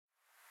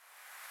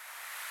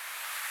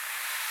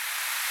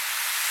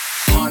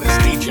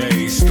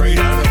DJ straight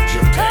out of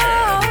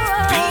Japan.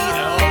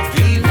 DLB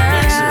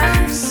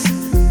Mixers.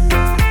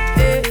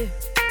 Hey.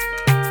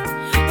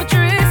 But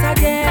you're is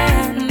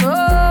again.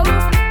 Oh,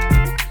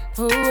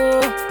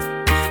 oh,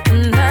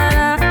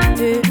 na na.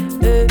 Hey,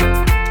 hey,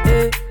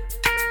 hey.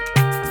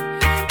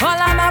 All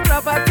of my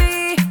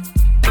property,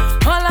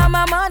 all of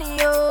my money,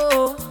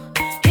 oh,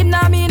 it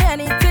not mean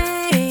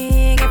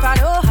anything if I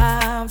don't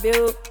have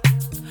you.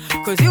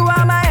 'Cause you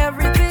are my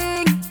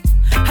everything,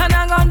 and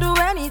I'm gonna do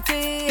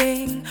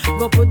anything.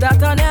 Go put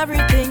that on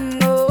everything,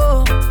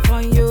 oh,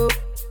 for you.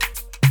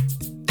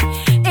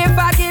 If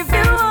I give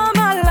you all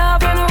my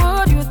love, and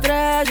would you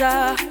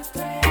treasure?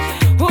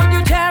 Would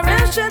you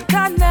cherish it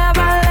and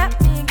never let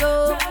me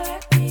go?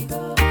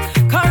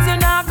 'Cause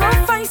you're not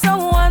gonna find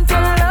someone to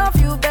love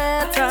you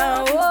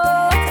better,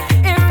 oh.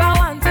 If I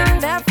want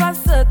it, then for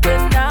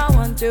certain I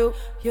want to.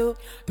 You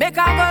make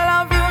I go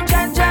love you,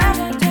 Jaja,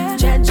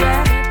 Jaja,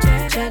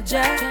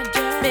 Jaja.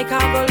 Make I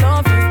go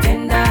love you,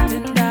 tender,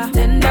 tender,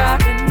 tender,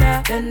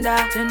 tender, tender,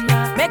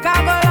 tender. Make I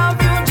go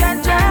love you,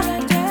 Jaja,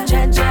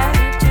 Jaja,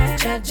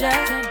 Jaja.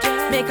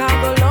 Make I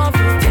go love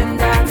you,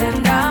 tender,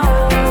 tender.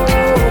 Oh.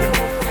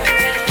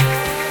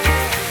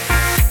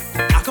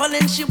 I call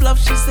and she bluff,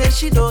 she say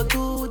she don't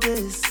do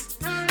this.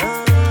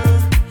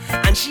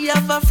 And she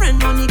have a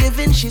friend only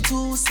giving she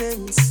 2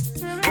 cents.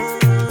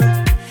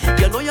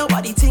 You know your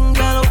body thing,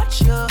 girl,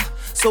 watch ya.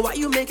 So why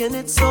you making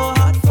it so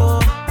hard for?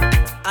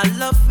 I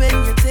love when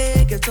you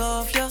take it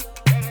off, yeah.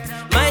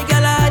 My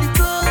girl are the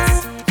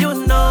tools, you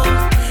know.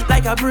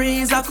 Like a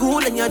breeze, I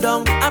cool in your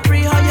down. I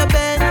pray how you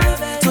bend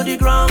to the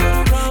ground.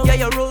 Yeah,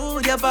 you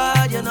roll your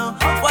body, you know.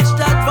 Watch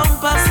that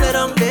bumper sit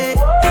on there.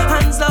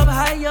 Hands up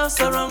high, you're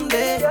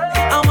surrounded.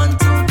 I want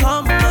to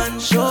come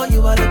and show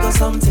you a little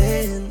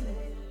something.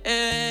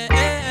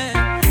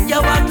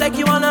 You walk like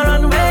you wanna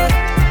run away.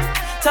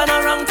 Turn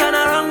around,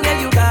 yeah,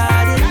 you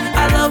got it.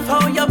 I love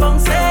how you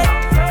bounce it.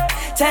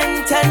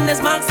 10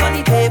 is marks on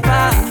the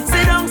paper.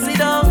 Sit down,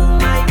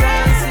 my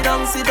girl. Sit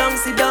down,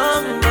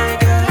 my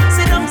girl.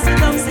 Sit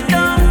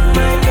down,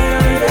 my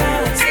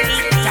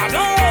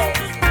girl.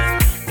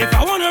 If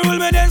I wanna rule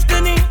my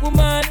destiny,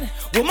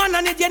 woman,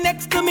 I need you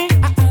next to me.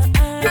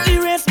 You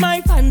erase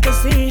my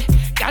fantasy.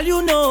 Girl,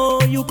 you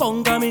know you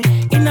conquer me.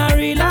 In a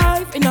real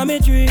life, in a me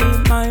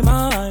dream, my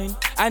mind,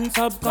 and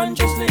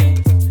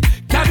subconsciously.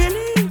 Can't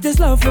believe this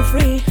love for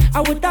free.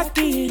 I would not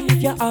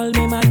give you all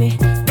my money.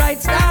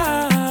 Bright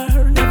star,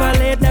 never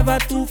late, never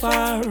too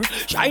far.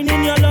 Shine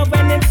in your love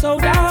when it's so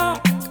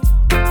dark.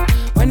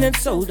 When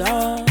it's so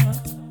dark.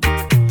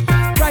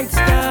 Bright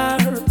star,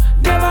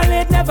 never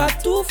late, never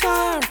too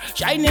far.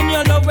 Shine in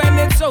your love when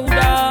it's so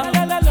dark.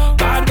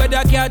 Bad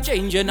weather can't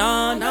change you,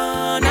 nah,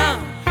 nah, nah.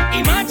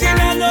 Imagine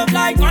a love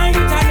like mine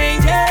with an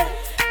angel.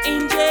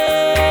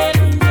 Angel.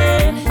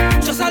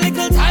 Just a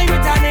little time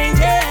with an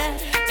angel.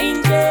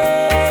 Angel.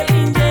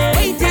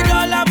 Waited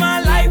all of my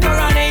life for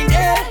an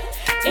angel.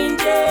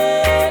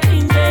 Angel.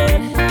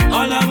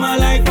 All of my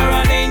life for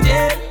an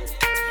angel.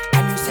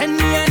 And you send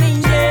me an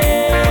angel.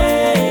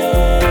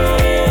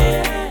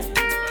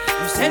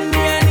 You send me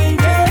an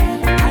angel.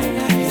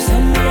 You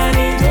send me an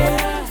angel.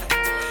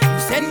 You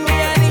send me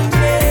an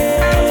angel.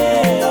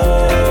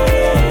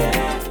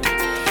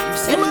 You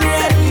send me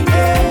an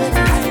angel.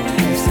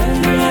 You send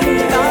me an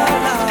angel.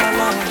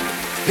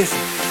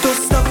 Listen, don't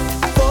stop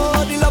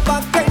for the love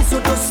of kind, so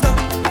don't stop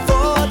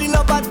for the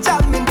love of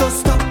jamming, don't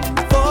stop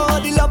for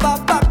the love of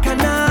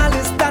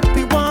bacchanals that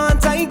we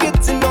want. I ain't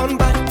getting on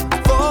bad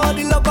for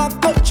the love of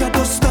culture,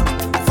 don't stop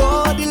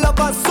for the love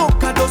of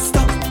soca, don't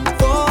stop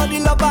for the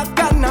love of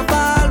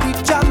carnival. We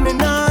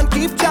jamming on,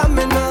 keep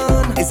jamming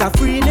on. It's a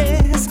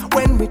freeness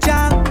when we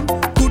jam.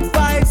 Good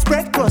vibes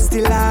spread across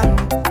the land.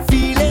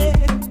 Feel it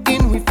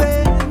in we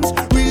fans.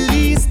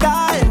 Release the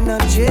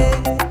energy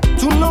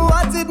to know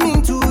what it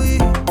means to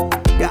it.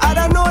 Yeah, I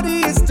don't know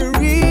the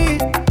history.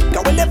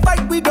 Cause when they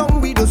fight, we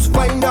just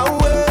find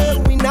out where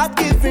we not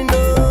giving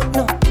up.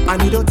 No,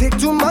 and it don't take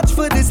too much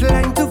for this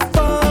line to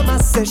form a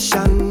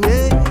session.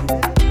 Yeah,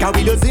 cause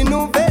we just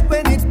innovate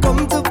when it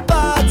come to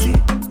party.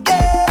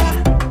 Yeah,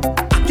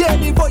 yeah,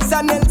 the voice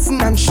of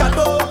Nelson and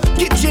Shadow,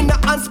 Kitchener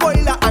and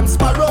Spoiler and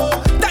Sparrow.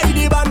 Die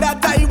the band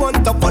that I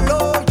want to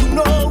follow. You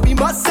know we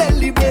must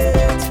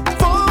celebrate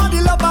for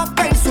the love of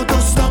kind, so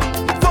don't stop.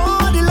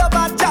 For the love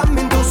of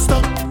jamming, don't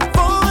stop.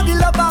 For the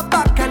love of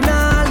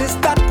bacchanals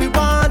that we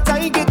want,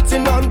 I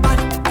getting on bad.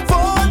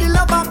 For the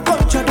love of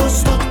culture, don't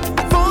stop.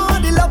 For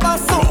the love of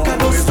soca,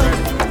 don't stop.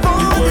 For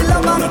the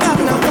love of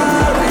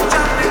carnival, we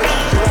jamming.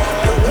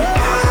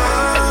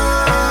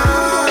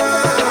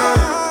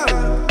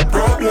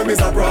 Problem is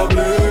a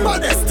problem.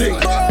 Baddest thing.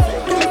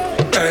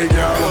 Hey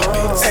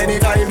girl,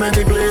 anytime,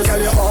 any place,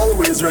 girl, you're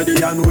always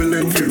ready and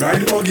willing to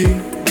ride buggy.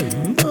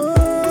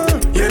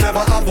 You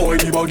never avoid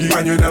the buggy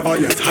and you never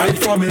yet hide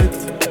from it.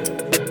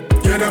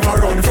 You never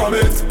run from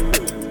it.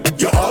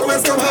 You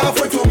always come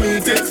halfway to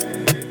meet it.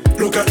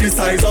 Look at the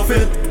size of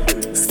it.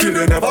 Still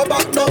you never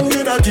back down,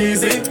 you're not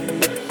easy.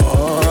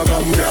 Oh,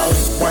 come girl,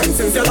 wine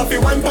since you love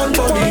you wine pon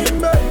buggy.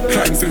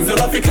 Climb since you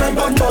love you climb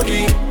on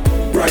buggy.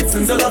 Right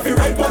since you love you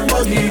ride pon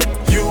buggy.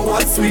 You You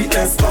want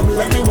sweetness, come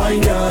let me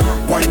wine ya.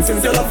 Wine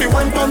since you love it,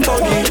 wine pon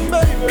buggy.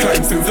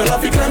 Climb since you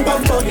love it, climb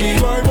pon buggy.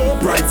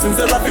 Ride since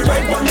you love it,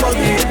 ride pon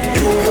buggy.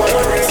 You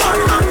wanna race?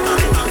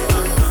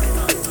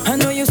 I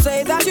know you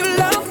say that you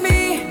love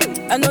me.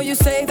 I know you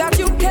say that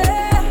you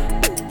care.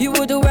 You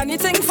will do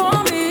anything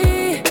for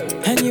me,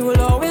 and you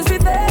will always be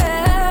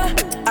there.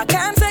 I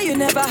can't say you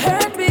never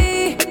hurt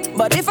me,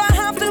 but if I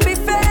have to be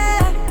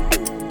fair,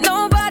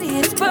 nobody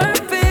is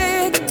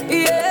perfect,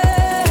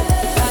 yeah.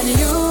 And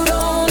you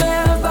don't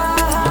ever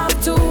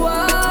have to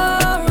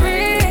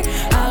worry.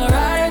 I'll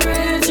ride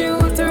with you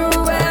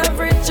through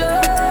every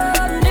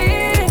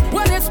journey.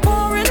 When it's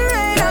pouring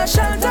rain, I'll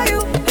shelter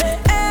you.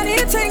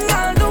 Anything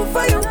I'll do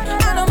for you.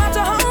 And no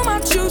matter how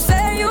much you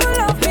say you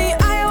love me,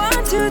 I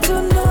want you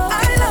to know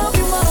I love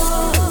you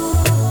more.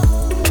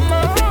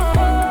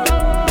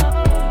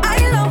 I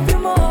love you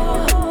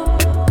more.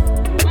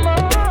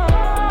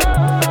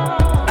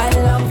 I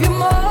love you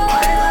more.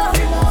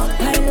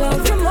 I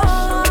love you more. I love you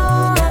more.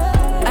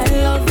 I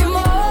love you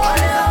more.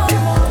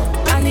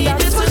 I need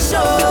this for sure.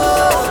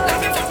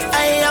 I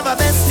have a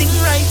best thing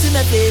right in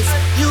the face.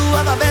 You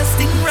have a best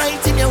thing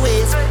right in your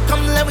ways.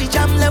 Come let we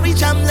jam, let we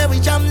jam, let we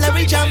jam, let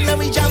we jam, let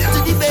we jam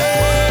to the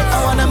bed.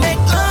 I wanna make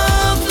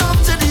love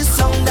to this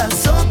song that's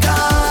so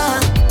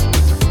calm.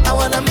 I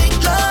wanna make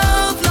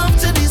love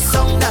to this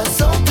song that's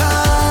so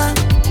calm.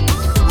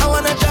 I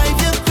wanna drive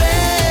you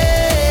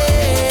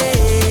crazy.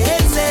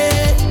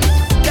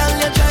 Girl,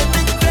 you drive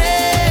me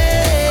crazy.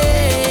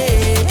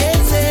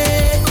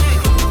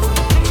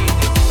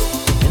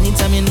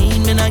 Anytime you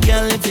need me, now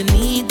girl, if you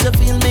need to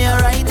feel me, I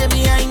ride there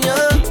behind you.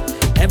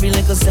 Every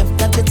little step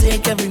that you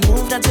take, every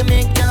move that you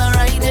make, girl, I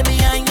ride there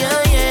behind you,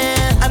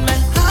 yeah. And my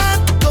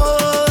heart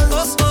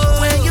goes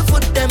where your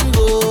foot them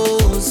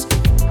goes.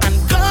 And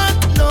God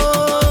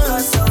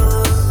knows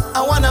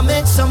I wanna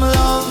make some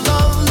love,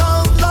 love,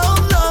 love,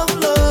 love, love,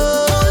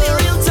 love. Hold you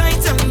real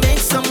tight and make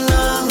some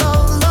love,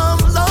 love,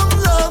 love, love,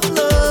 love,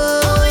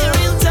 love. Hold you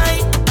real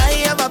tight.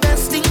 I have a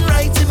best thing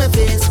right in my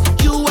face.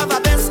 You have a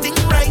best thing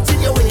right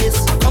in your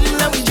waist. Come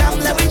let we jam,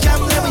 let we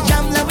jam, let we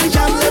jam, let we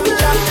jam, let we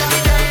jam.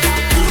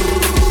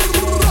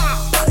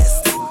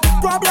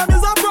 Problem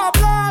is a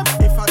problem.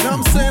 If I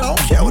am saying, I don't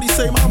care what he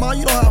say, mama.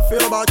 You know how I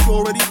feel about you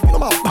already. You know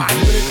my body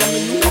when it come to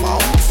you. Come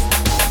out.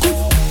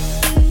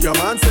 Your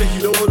man say he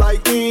don't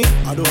like me.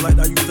 I don't like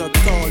that you at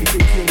all. He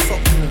think you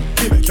something.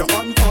 He make your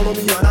unfollow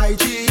me on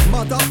IG.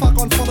 Matter of fact,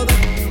 unfollow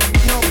them. You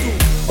have to.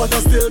 But I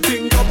still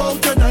think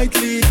about your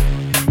nightly.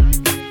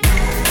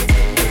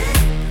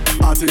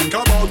 I think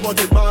about what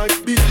it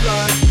might be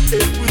like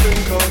if we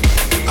link up.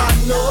 I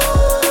know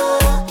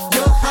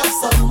you have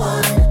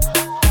someone.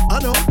 I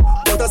know,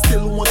 but I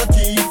still wanna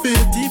keep it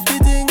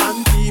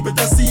and keep it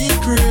a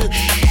secret.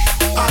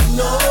 I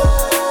know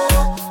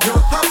you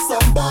have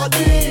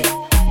somebody,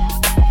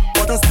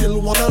 but I still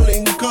wanna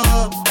link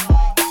up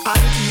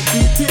and keep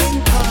it in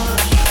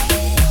touch.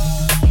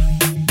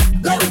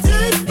 Let me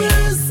take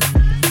this.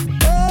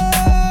 Oh,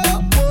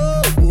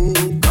 oh, oh.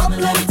 Come,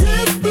 let me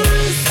take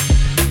this.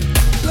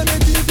 Let me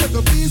take like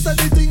a piece of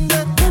the thing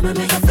that let me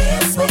make a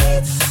feel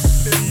sweet.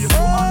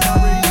 Oh,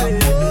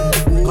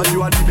 cause you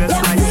are the best I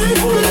see.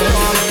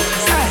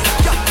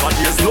 But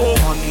there's no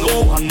one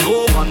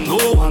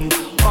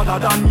other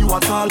than you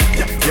at all.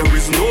 Yeah, there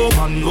is no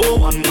one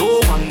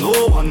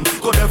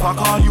could ever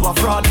call you a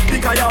fraud.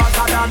 Because you're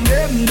hotter than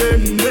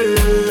them.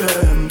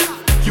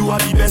 You are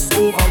the best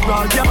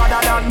overall. You're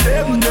better than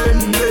them.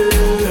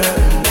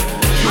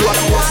 You are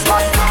the worst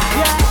like that.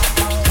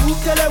 Whoop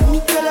tele,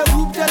 whoop tele,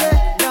 whoop tele.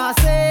 Now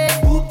say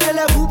whoop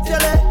tele, whoop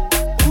tele,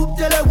 whoop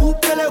tele,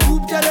 whoop tele,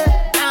 whoop tele.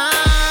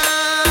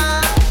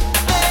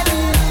 Baby,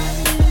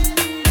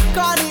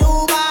 call the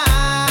Uber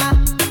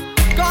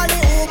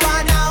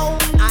now.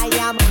 I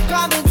am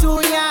coming to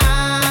ya.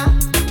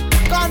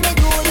 Coming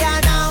to ya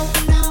now.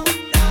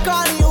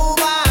 Call the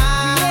Uber.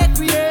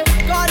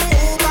 Call the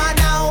Uber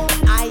now.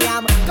 I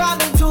am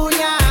coming to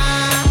ya.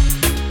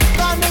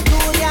 Coming to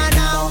ya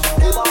now.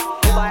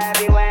 Uber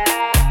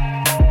everywhere.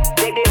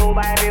 Take the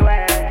Uber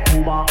everywhere.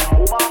 Uber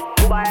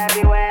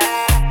everywhere.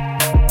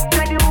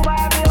 Take the Uber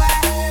everywhere.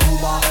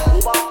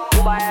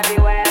 Uber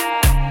everywhere.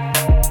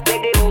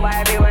 Take the Uber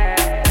everywhere.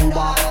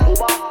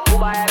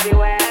 Uber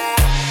everywhere.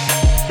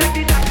 Take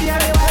the taxi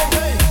everywhere.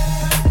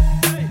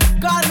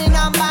 Call me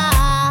number.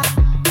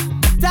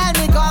 Tell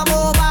me come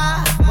over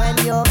when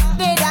you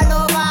need a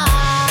lover.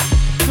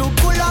 To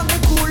pull up me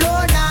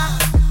Kulona.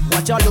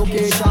 What's your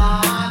location?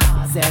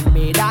 Send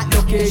me that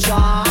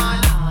location.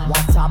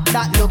 WhatsApp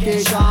that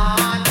location.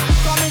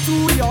 Coming to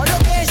your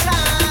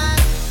location.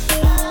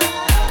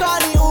 Call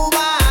the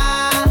Uber.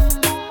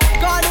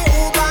 Call the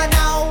Uber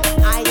now.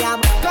 I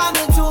am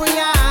coming to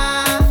ya.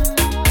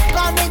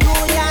 Coming to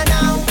ya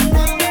now.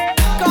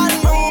 Call the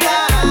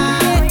Uber.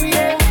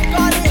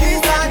 Call the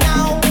Uber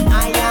now.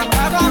 I am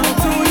coming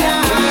to ya.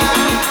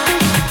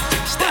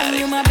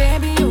 You my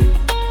baby,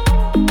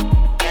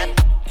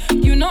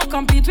 you no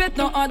compete with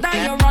no other,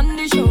 you run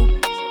the show.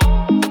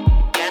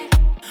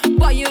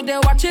 Boy, you there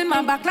watching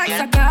my back like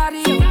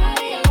Sicario.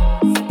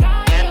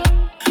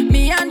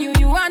 Me and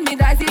you and me,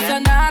 that's it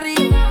tonight.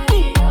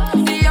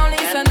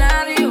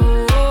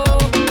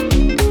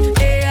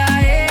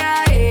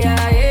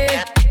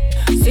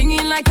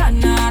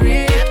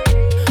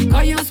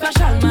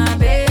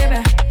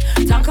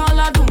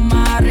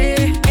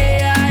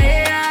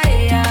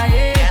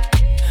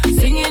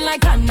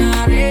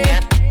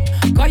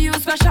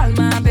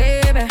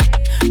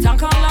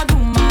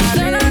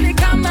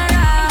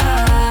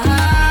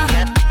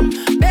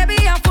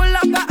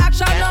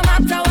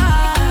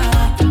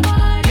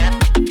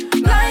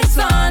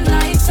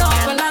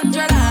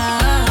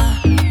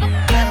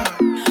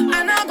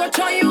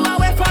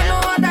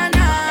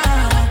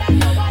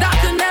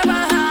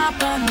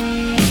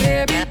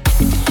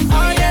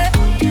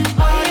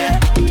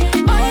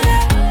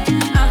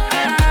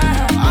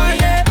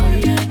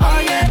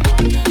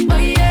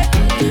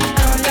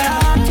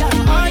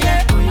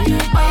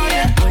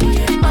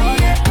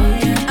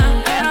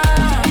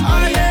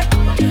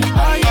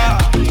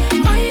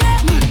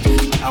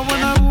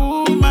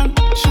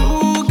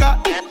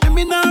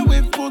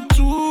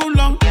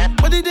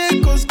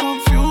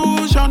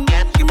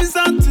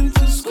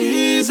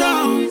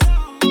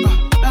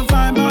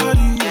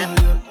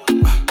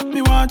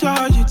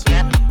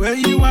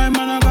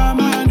 man I got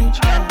manage.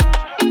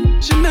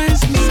 She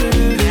makes me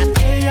say,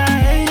 hey yeah,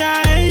 hey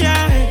yeah, hey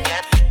yeah, hey.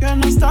 Girl,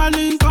 no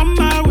stalling, come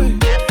my way.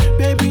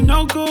 Baby,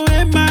 no go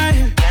in my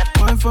head.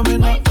 Wine for me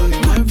now,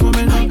 wine for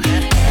me now.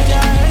 Hey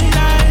yeah, hey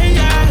yeah, hey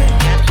yeah, hey.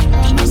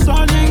 Girl, no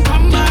stalling,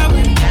 come my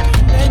way.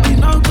 Baby,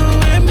 no go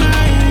in my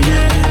head,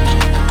 yeah.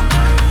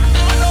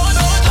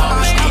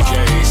 DJ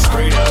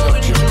straight out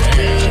of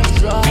Japan.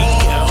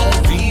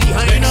 BLV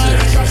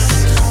Mixers.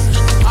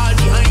 All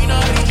behind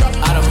all the drop.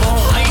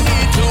 I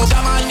need to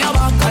jam on your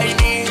back, I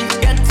need.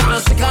 Get on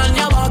sick on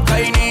your back, I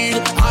need.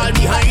 All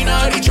behind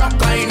all the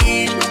drop, I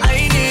need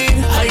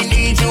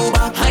you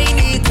back. I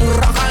need to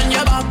rock on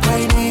your back, I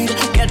need.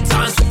 Get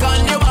on sick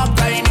on your back,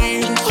 I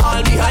need.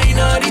 All behind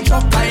all the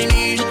drop, I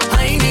need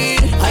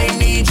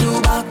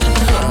you back.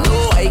 No,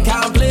 I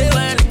can't play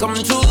when it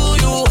comes to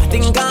you. I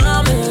think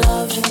I'm in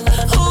love.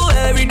 Oh,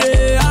 every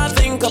day I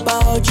think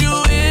about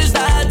you. Is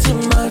that too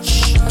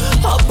much?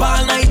 Up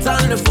all night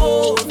on the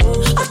phone.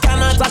 I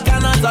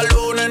cannot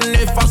alone. And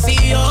if I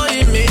see your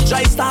image,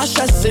 I start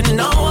stressing.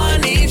 Now I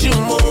need you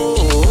more.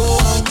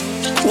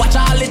 Watch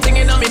all the thing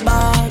in my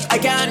bag. I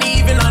can't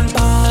even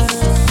unpack.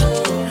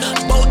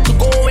 About to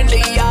go in the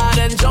yard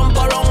and jump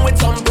around with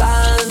some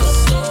plans.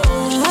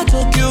 I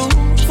took you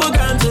for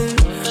granted.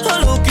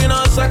 I'm looking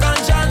on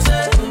second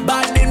chances.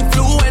 Bad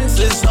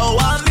influences, so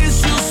I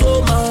miss you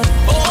so much.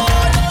 Oh,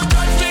 don't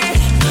touch me.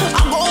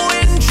 I'm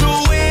going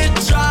through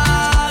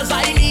withdrawals.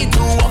 I need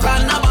to walk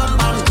on a bam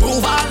bam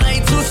groove all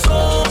night to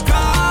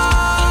soca.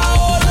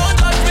 Oh, don't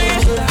touch me.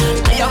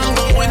 I am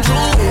going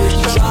through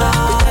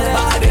withdrawals.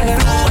 Bad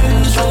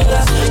influences.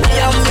 I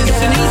am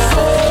missing you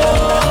so.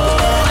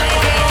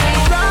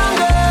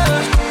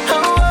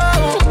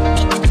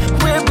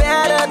 We're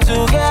better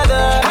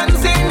together.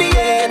 Hands in the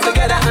air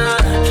together.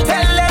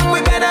 Tell them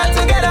we're better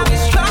together.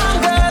 We're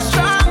stronger,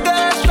 stronger,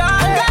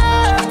 stronger.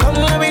 Come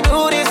let me do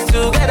this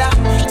together.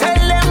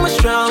 Tell them we're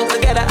strong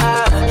together.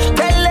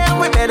 Tell them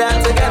we're better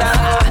together.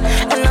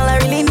 And all I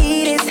really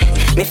need is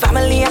me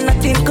family and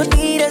nothing could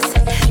beat us.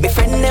 Me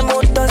friend them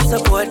out to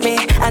support me,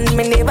 and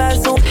me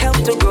neighbors who help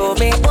to grow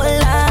me. Oh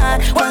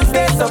Lord, once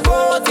they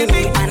supporting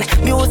me, and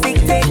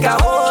music take a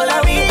hold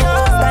of me.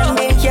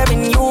 Standing here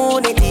in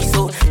unity,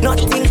 so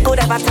nothing could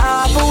ever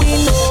top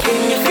we know.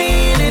 Can you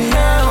feel it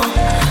now?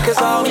 'Cause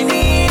all we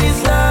need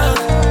is love.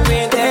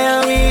 We're there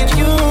with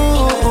you,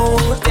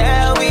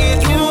 there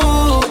with you.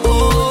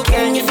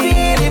 Can you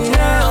feel it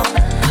now?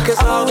 'Cause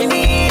all we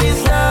need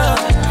is love.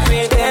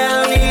 We're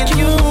there with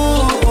you,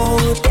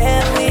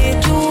 there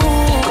with you.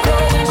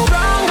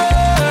 Stronger,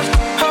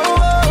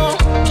 oh,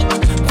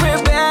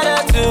 we're better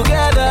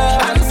together.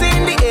 Hands in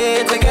the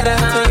air together.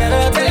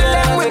 Tell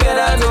them we're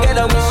better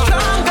together. We're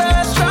stronger,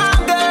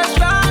 stronger,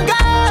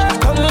 stronger.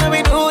 Come let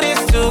me do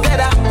this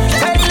together.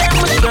 Tell them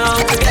we're strong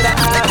together.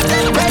 Tell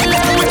them we're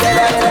better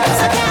together.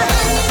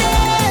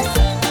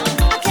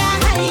 I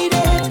can't hide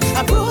it.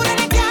 I'm rude and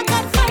I can't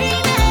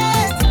confine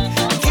it.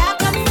 Can't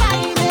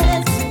confine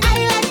it. I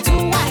like to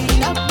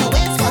wind up my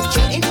waist, was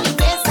straight in your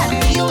face and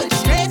you will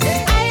straight.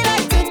 I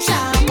like to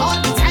charm all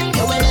the time.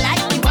 You will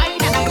like the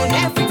wine and I will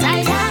every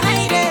time. Can't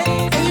hide it.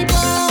 Hey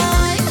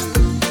boy,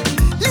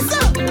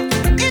 listen.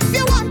 If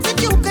you want it,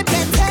 you could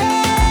get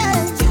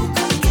it. You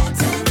could get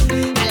it.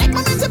 I like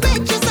my man to beg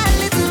just a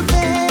little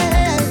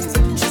bit.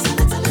 Just a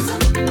little.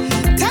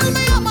 Tell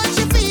me how much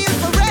you feel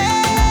for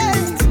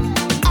it.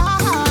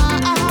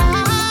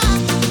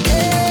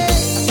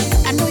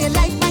 Yeah. I know you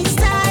like my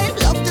style.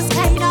 Love this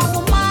kind of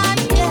woman.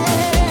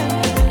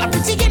 Yeah. I'm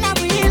pretty in a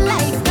real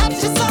life, not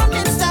just on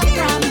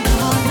Instagram.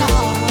 No.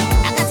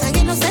 I got a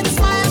innocent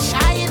smile,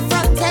 shy in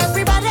front of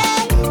everybody.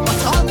 But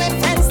all my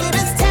friends did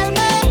is tell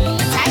me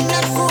that I'm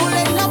not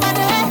fooling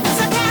nobody. 'Cause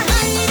I can't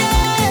hide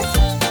it.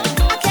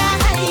 I can't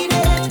hide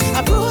it.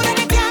 I'm rude and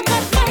I can't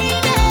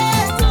confine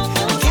it.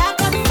 Can't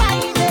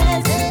confine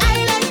it. I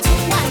like to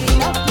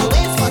wind up my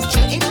waist, was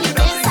straight in your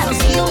face and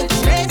see you with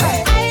straight.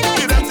 I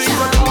like to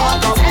charm all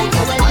the time.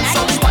 You will like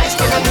the wine.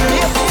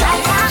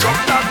 Drop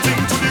that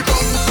thing to the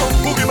ground.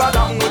 Boogie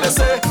badam when they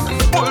say,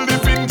 pull the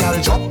pin, girl.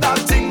 Drop that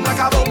thing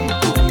like a bomb.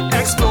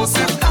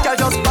 Explosive, girl.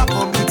 Just back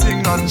up the thing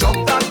and drop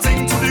that thing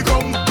to the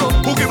ground.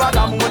 Boogie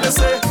badam when they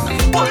say,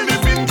 pull the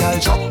pin, girl.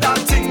 Drop that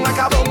thing like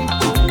a bomb.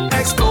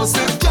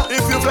 Explosive,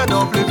 if you fed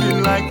up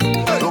living like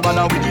no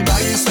bother with the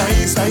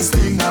nice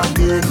thing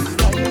again.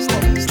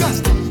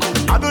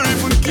 I don't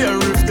even care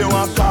if they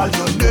want call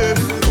your name.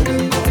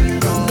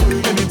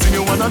 Anything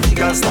you wanna do,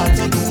 girl, start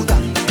to do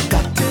that.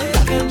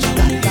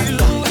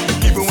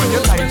 Even when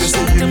you're tired, they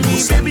say you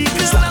lose. Baby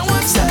girl, I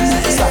want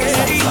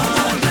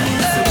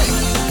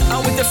I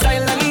with the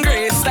style and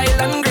grace,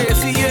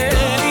 yeah.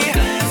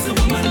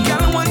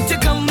 Girl, I want you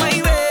come my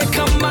way,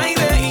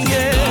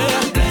 yeah.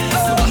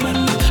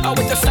 I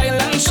with the style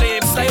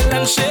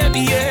and shape,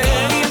 yeah.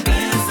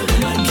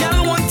 Girl,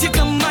 I want you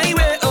come my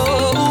way,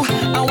 oh.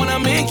 I wanna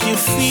make you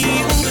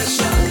feel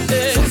special,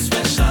 so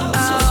special,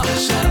 so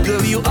special.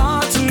 Girl, you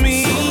are to me,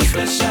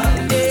 so special,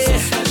 so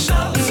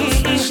special, so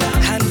special.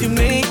 And you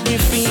make me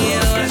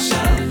feel so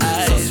special,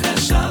 so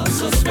special,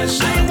 so special.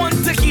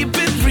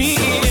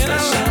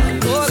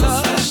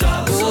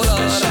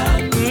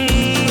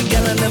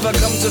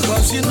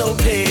 feeling no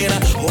pain.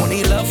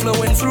 Only love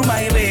flowing through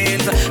my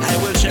veins. I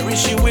will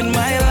cherish you in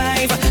my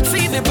life.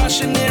 See the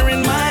passion there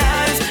in my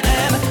eyes.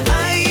 And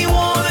I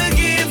wanna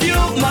give you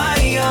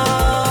my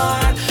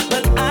heart,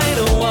 but I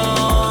don't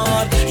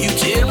want you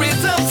tear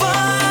it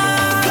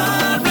apart.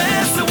 God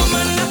bless the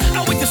woman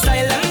with the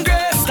style and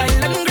grace,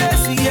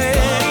 yeah.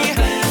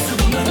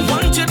 I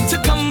want you to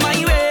come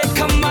my way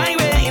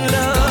in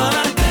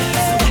love.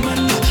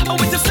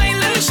 With the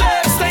style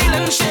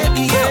and shape,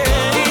 yeah.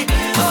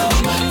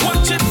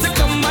 Want you to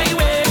come my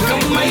way. I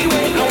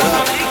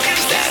wanna make it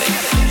static.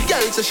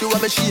 Girl, so she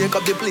want me shake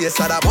up the place.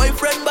 And a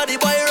boyfriend body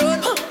boy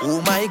run.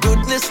 Oh my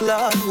goodness,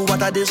 Lord,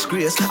 what a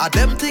disgrace. A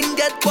them thing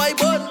get boy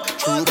bun.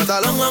 True, but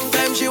a long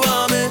time she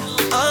want me.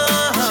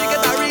 She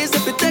get a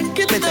reason to take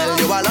it. Me tell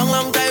you a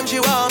long time she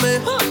want me.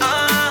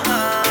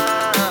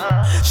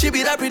 She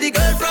be that pretty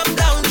girl from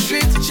down the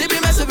street. She be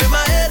messing with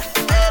my head.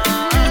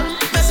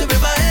 Messing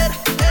with my head.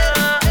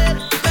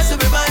 Messing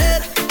with my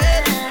head.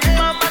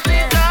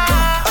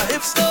 Her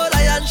hips so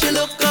lion, she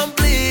look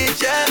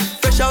complete, yeah.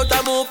 Fresh out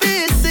a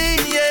movie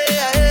scene,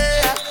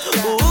 yeah.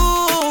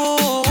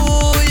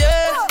 Ooh,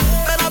 yeah.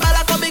 Pero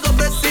bala conmigo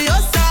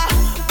preciosa.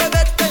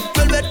 Bebete,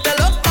 vuélvete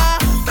loca.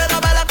 Pero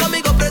bala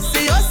conmigo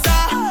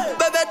preciosa.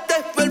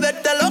 Bebete,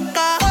 vuélvete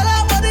loca.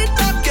 Hola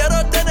bonita,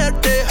 quiero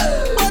tenerte.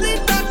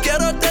 Bonita,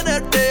 quiero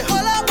tenerte.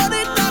 Hola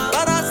bonita,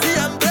 para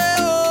siempre.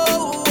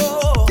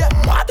 Oh.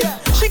 Yeah.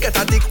 She get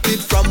addicted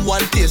from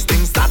one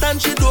tasting. Start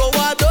and she do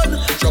what done.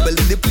 Trouble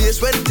in the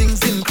place when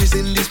things increase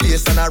in this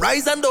place. And I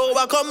rise and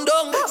over come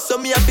down. So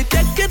me have to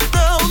take it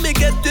now, me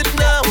get it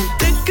now.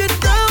 Take it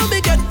now,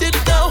 me get it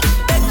now.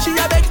 Beg she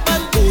a beg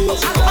man.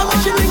 I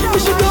want she make me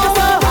she do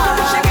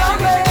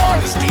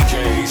This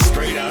DJ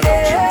straight out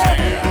of Japan.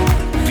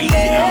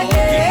 VLV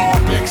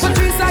Mixers.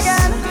 Patrice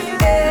again.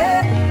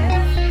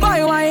 Boy,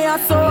 why you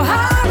so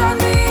hard on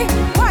me?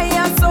 Why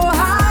you so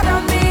hard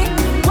on me?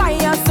 Why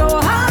you so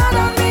hard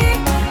on me?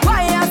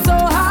 Why you so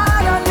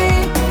hard on me?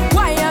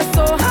 Why you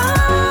so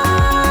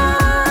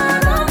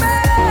hard on me?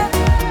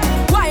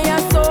 Why you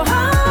so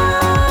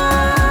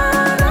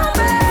hard on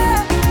me?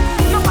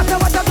 No matter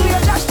what I do,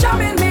 you're just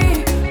jamming me.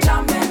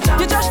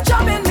 You're just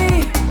jamming me.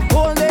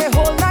 Whole day,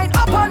 whole night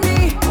up on me.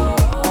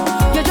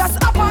 You're just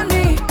up on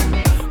me.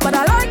 But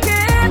I like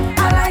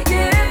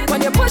it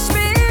when you push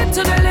me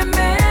to the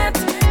limit.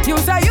 You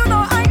say you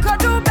know I could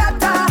do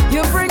better.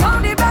 You bring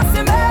on the best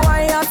in me.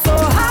 Why you so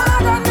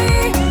hard on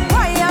me?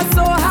 Why you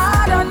so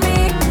hard on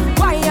me?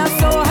 Why you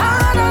so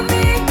hard on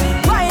me?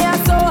 Why you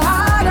so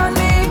hard on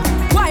me?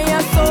 Why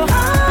you so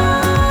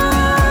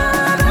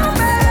hard on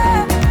me?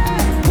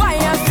 Why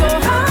you so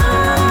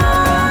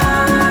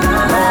hard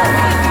on me?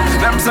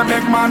 Them say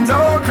big man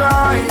don't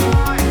cry,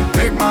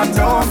 big man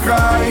don't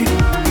cry,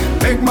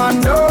 big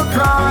man don't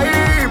cry.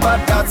 But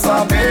that's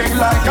a big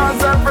lie,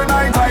 'cause every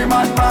night I'm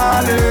at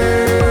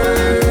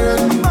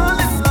Marlin.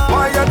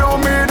 Why you do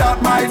me that,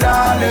 my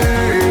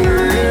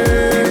darling?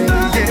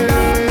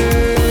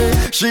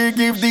 Yeah. She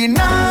give the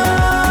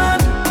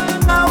none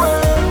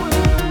away.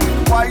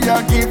 Why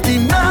you give the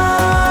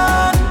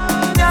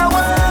none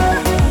away?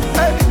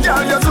 Hey,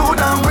 girl, you're too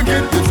damn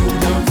wicked.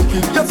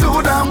 You're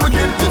too damn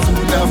wicked.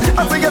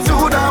 I think you're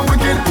too damn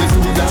wicked.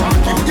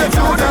 You're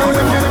too damn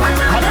wicked.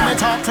 And let me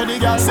talk to the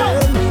girl, say,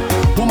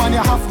 woman, you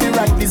have the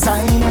right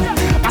design.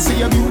 I see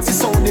your beauty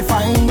so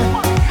defined,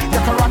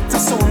 your character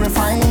so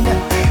refined.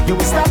 You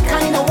is that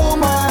kind of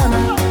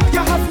woman. You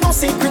have no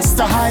secrets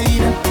to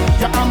hide.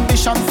 Your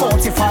ambition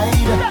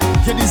fortified.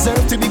 You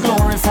deserve to be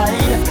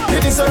glorified. You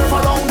deserve a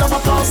round of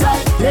applause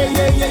like yeah,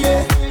 yeah, yeah,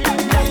 yeah.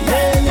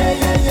 Yeah, yeah,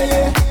 yeah, yeah,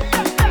 yeah.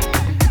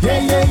 Yeah,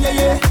 yeah, yeah,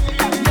 yeah.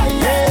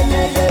 Yeah,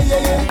 yeah, yeah,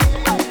 yeah, yeah.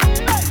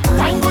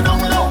 Wine go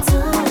down low,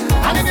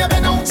 and if you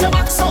bend out your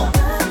back so.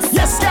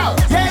 Yes, girl.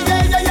 Yeah,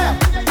 yeah, yeah, yeah.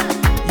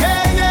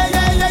 Yeah, yeah,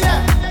 yeah, yeah, yeah.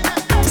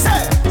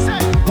 Say,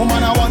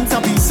 woman, I want a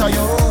piece of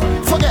you.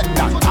 Forget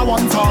that, I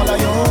want all of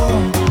you.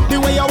 The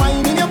way you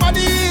whine in your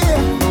body,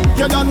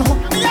 you done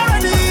hook me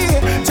already.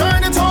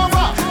 Turn it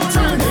over,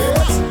 turn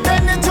it,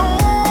 bend it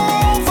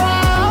over.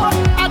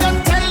 I done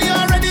tell you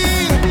already.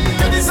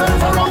 You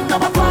deserve a round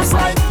of applause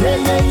like yeah,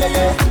 yeah, yeah,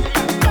 yeah.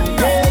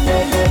 Yeah,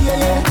 yeah, yeah,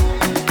 yeah, yeah.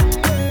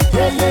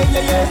 Yeah, yeah,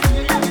 yeah, yeah.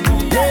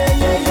 Yeah,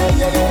 yeah, yeah,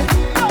 yeah, yeah.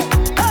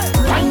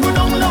 Wine go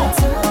down low,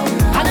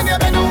 and if you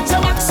bend out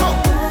your back so.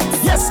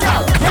 Yes,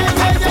 girl. Yeah,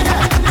 yeah, yeah, yeah.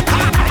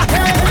 Yeah,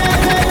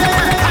 yeah,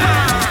 yeah,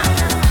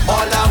 yeah.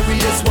 All our we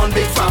is one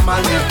big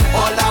family.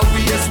 All our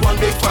we is one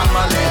big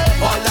family.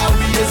 All our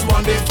we is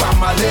one big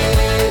family.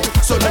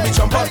 So let me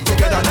jump up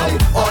together now.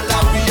 All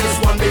our we is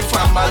one big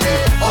family.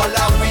 All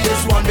our we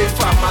is one big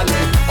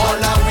family.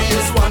 All our we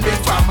is one big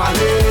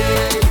family.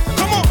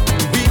 Come on.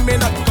 We may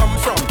not come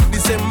from the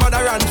same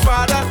mother and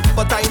father,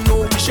 but I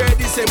know we share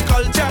the same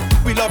culture.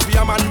 We love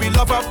yam and we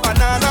love a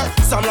banana.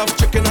 Some love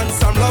chicken and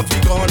some love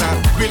vegana.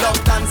 We love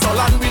dancehall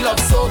and we love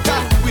soca.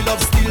 We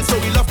love steel so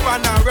we love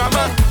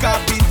panorama.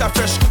 Carpita,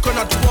 fresh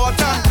coconut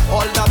water.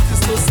 All that is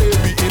to say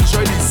we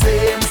enjoy the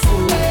same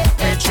food.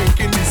 We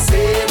drinking the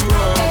same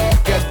rum.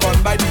 Get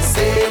fun by the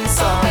same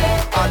song.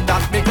 And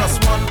that make us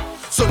one.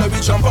 So let me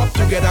jump up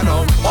together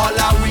now. All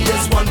our we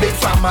is one big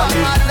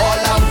family.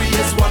 All our we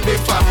is one big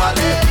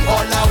family.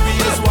 All our we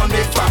is one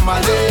big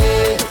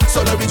family.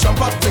 So let me jump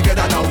up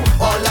together now.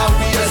 All our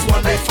we is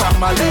one big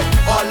family.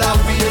 All our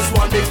we is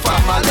one big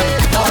family.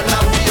 All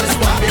our we is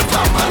one big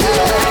family.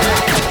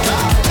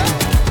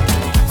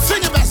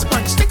 Sing your best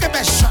punch, stick your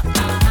best shot.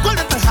 Go a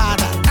little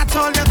harder, that's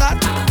all you got.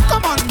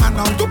 Come on, man,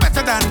 now do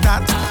better than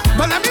that.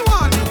 But let me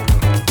warn you.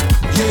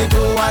 Yeah,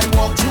 though I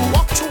walk through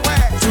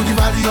where? Through the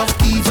valley of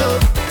evil.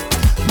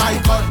 My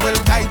God will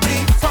guide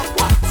me from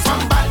what?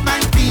 From bad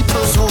mind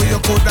people. So you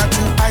could have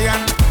do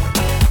iron,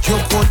 you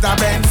could have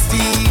bend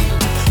steel.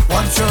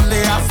 Once you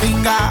lay a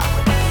finger,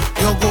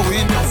 you go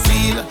in your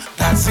field.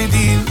 That's the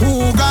deal.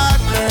 Who God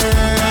bless,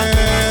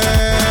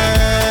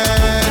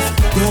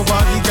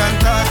 nobody can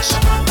touch.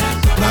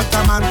 Not a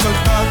man could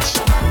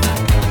touch.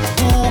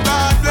 Who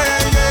God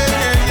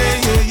bless,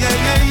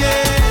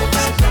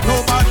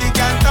 nobody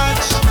can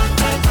touch.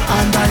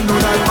 And I know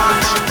that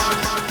much.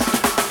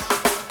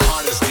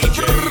 Hottest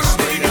DJs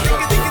straight out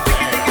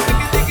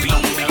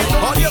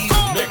of BLB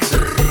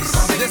mixers.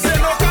 This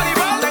ain't no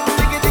carnival.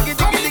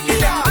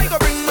 I go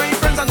bring my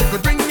friends and you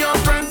could bring your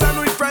friends, and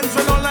we friends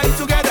will all line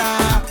together.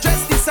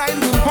 Just decide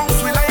who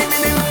pumps will I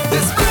mean in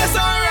this place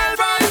or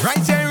vibe.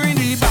 Right here in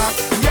the back,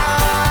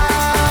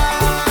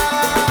 yeah,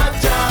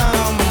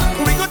 jam.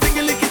 We go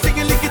tingy licky.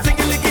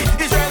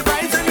 Israel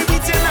vibes and we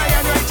beat your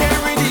lion right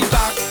here in the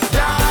back,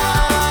 yeah,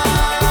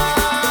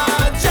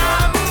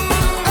 jam.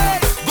 Hey,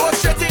 go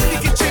straight in the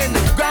kitchen,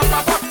 grab a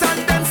pot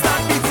and then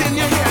start beating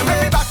your hair.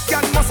 Maybe back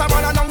and must have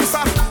an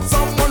announcer,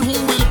 someone who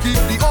will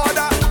keep the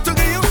order to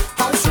give you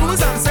house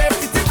rules and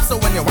safety tips. So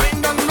when you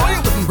wind down low,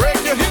 you wouldn't break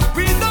your hip.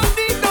 We don't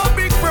need no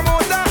big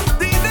promoter.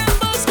 The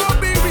neighbors go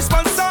be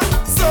responsible.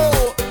 So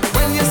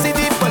when you see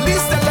the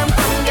police, tell them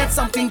come get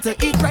something to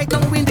eat right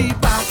now in the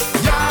back.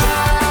 Yeah,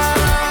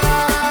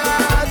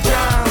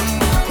 jam.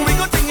 We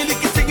go tingy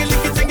licky.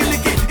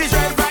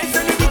 Israel vibes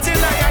and we beat your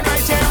lion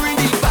right here in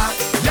the back.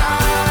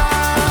 Yeah,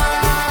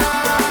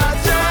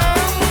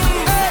 jam.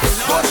 Hey,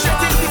 go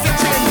straight in the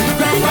kitchen.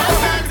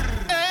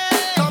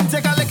 Come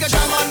take a lick of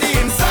jam on the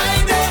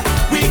inside there.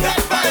 We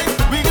got vibe,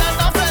 we got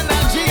enough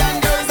energy and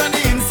girls on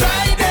the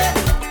inside there.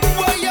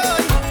 Boy, yo.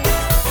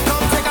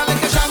 Come take a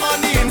lick of jam on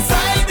the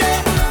inside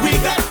there. We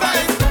got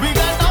vibe, we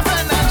got enough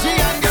energy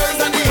and girls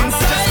on the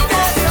inside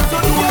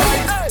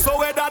there. So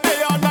whether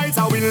day or night, I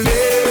will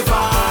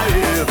never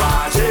ever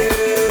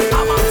change.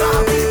 I'm on top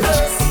of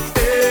this.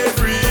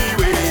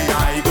 Everywhere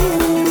I go,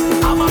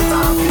 I'm on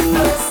top of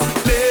this.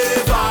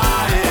 Never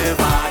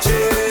ever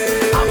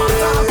change. I'm on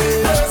top of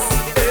this.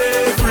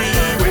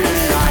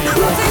 Everywhere I go.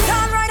 Music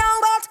on right on,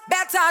 but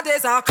better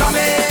days are coming.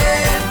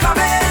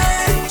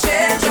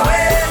 Change your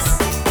ways.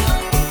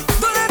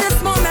 Don't let this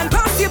moment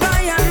pass you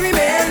by and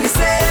remain the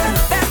same.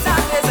 Better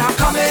days are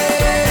coming.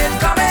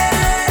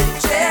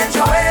 Change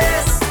your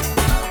ways.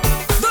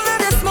 Don't let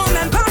this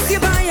moment pass you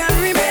by and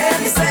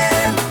remain the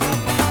same.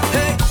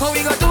 Hey, what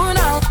we gonna do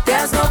now?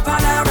 There's no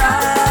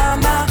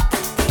panorama.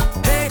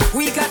 Hey,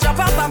 we can jump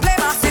up and play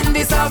mass in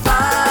the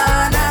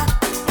savannah.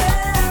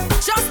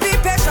 Just be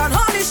patient,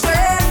 hold the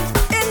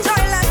strength.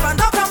 Enjoy life and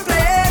don't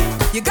complain.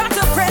 You got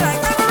to pray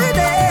like every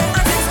day,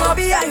 and things will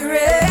be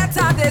irate.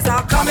 Better days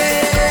are coming.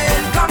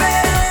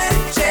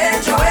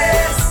 Change your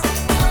ways.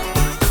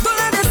 Don't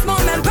let this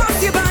moment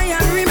pass you by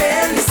and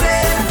remain the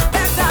same.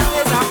 Better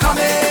days are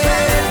coming.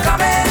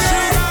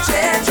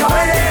 Change your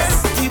ways.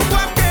 Keep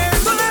walking,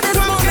 Don't let this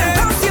moment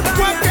pass you by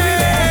and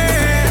walking.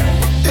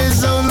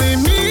 It's only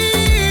me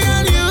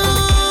and you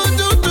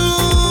do.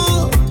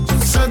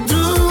 So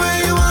do what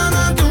you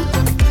wanna do.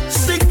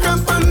 Stick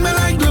up on me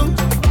like glue.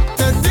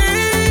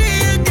 Today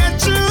you get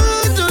you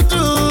to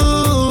do.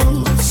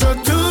 So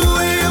do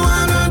what you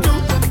wanna do.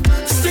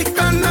 Stick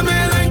under me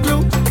like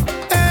glue.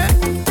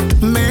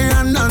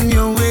 Man on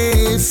your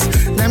waist,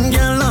 them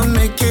girl on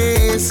my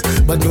case,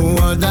 but no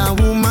other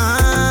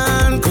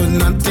woman could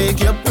not take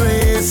your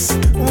place.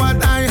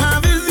 What I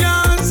have is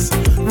yours,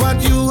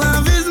 what you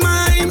have is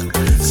mine.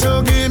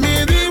 So give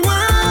me the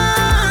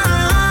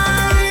wine.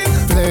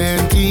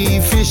 Plenty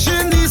fish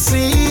in the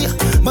sea,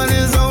 but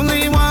there's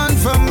only one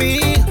for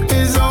me.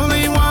 There's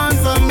only one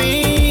for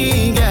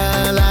me,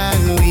 girl,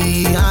 and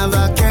we have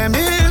a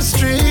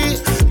chemistry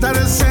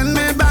that'll send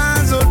me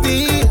bands of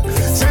deep.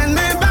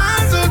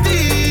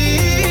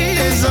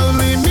 It's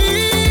only me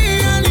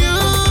and you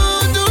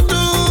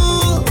do.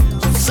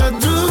 So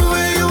do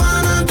what you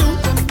wanna do.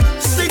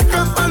 Stick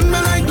up on me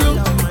like glue.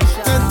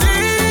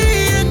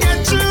 Today you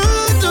get you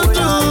to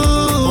do.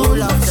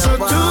 So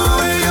do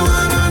what you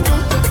wanna do.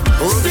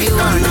 Stick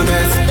on me.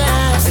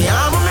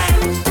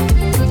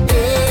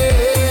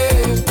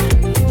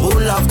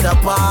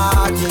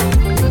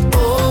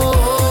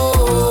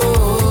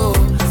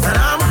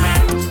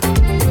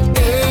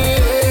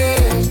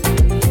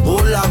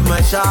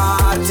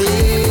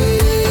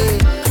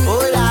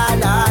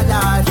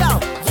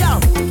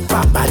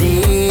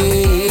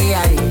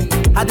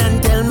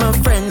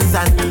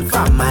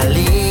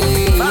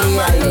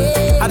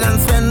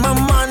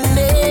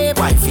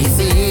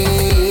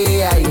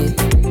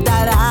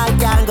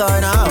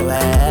 run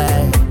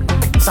away.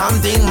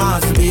 Something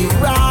must be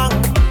wrong.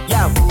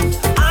 Yeah,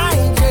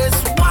 I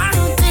just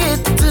wanted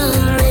to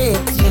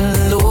let you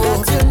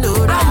know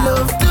I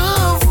love to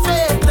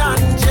faith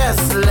and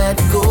just let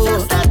go.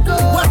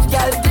 What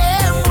girl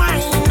them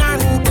wine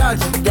and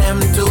touch them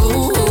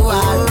too. I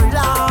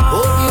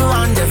hope you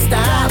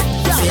understand.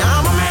 See,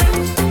 I'm a man,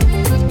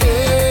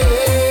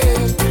 yeah,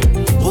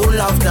 who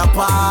love the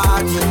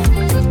party.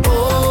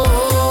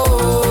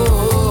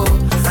 Oh,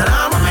 and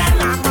I'm a man,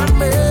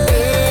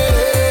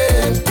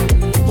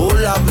 who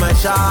love my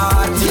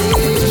shawty.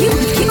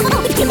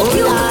 Oh,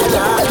 la,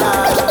 la, la.